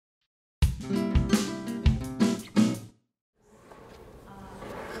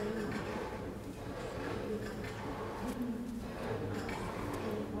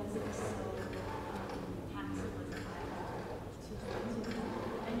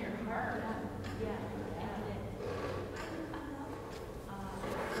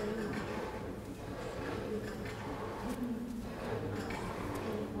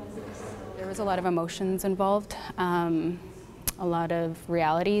a lot of emotions involved, a lot of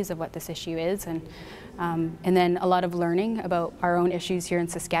realities of what this issue is, and then a lot of learning about our own issues here in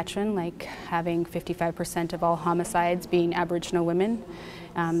Saskatchewan, like having 55% of all homicides being Aboriginal women,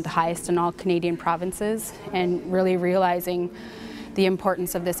 the highest in all Canadian provinces, and really realizing the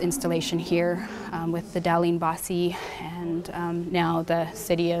importance of this installation here with the Darlene Bossy and now the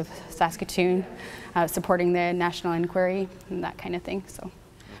city of Saskatoon supporting the national inquiry and that kind of thing. So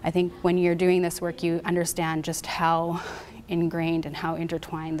I think when you're doing this work, you understand just how ingrained and how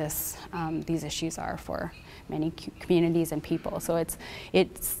intertwined these issues are for many communities and people. So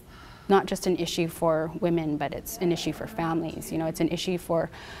it's not just an issue for women, but it's an issue for families. You know, it's an issue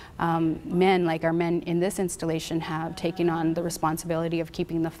for men, like our men in this installation have taken on the responsibility of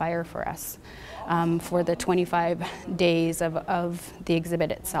keeping the fire for us for the 25 days of the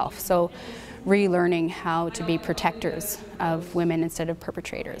exhibit itself. So relearning how to be protectors of women instead of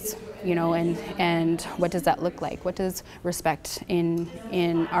perpetrators, you know, and what does that look like? What does respect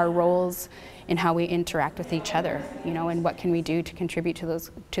in our roles, in how we interact with each other, you know, and what can we do to contribute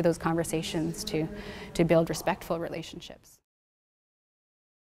to those conversations to build respectful relationships?